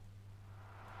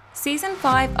Season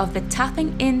 5 of the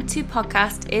Tapping Into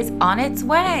podcast is on its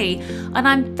way, and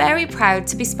I'm very proud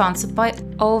to be sponsored by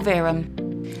Olverum,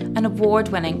 an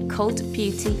award-winning cult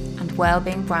beauty and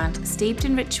well-being brand steeped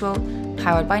in ritual,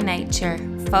 powered by nature,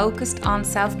 focused on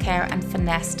self-care and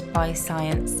finessed by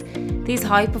science. These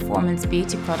high-performance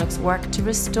beauty products work to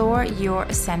restore your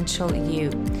essential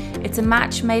you. It's a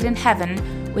match made in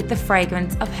heaven with the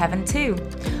fragrance of heaven too.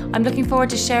 I'm looking forward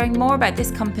to sharing more about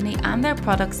this company and their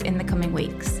products in the coming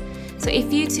weeks. So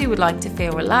if you too would like to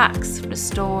feel relaxed,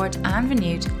 restored and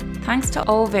renewed, thanks to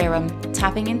Olverum,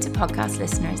 Tapping Into podcast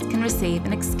listeners can receive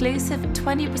an exclusive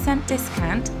 20%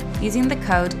 discount using the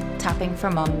code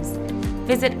TAPPINGFORMUMS.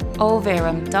 Visit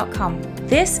olverum.com.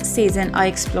 This season I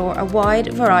explore a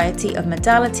wide variety of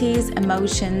modalities,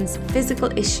 emotions,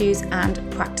 physical issues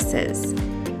and practices.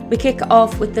 We kick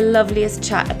off with the loveliest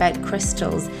chat about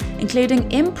crystals,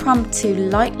 including impromptu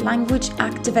light language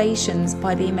activations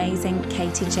by the amazing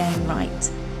Katie Jane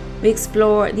Wright. We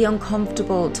explore the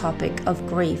uncomfortable topic of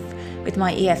grief with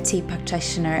my EFT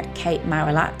practitioner Kate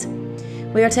Marilat.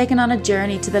 We are taken on a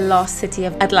journey to the lost city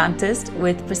of Atlantis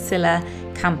with Priscilla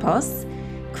Campos.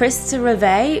 Krista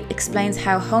Reve explains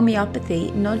how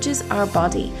homeopathy nudges our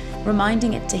body,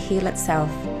 reminding it to heal itself.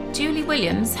 Julie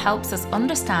Williams helps us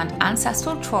understand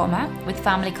ancestral trauma with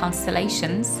family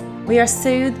constellations. We are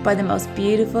soothed by the most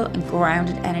beautiful and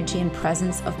grounded energy and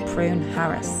presence of Prune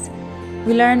Harris.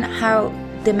 We learn how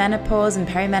the menopause and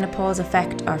perimenopause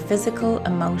affect our physical,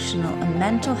 emotional and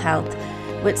mental health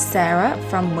with Sarah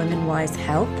from Women Wise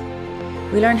Health.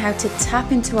 We learn how to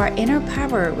tap into our inner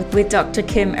power with Dr.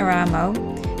 Kim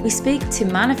Iramo. We speak to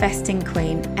manifesting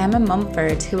queen Emma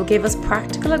Mumford, who will give us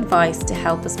practical advice to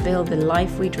help us build the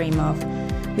life we dream of.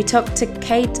 We talk to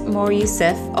Kate Moore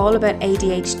Youssef all about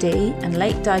ADHD and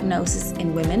late diagnosis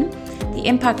in women, the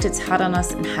impact it's had on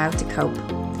us and how to cope.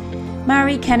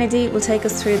 Mary Kennedy will take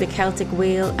us through the Celtic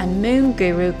wheel, and moon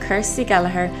guru Kirsty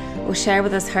Gallagher will share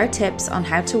with us her tips on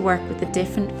how to work with the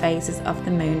different phases of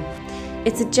the moon.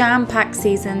 It's a jam-packed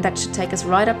season that should take us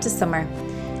right up to summer.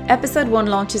 Episode 1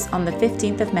 launches on the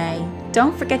 15th of May.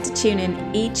 Don't forget to tune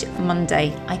in each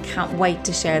Monday. I can't wait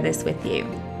to share this with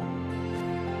you.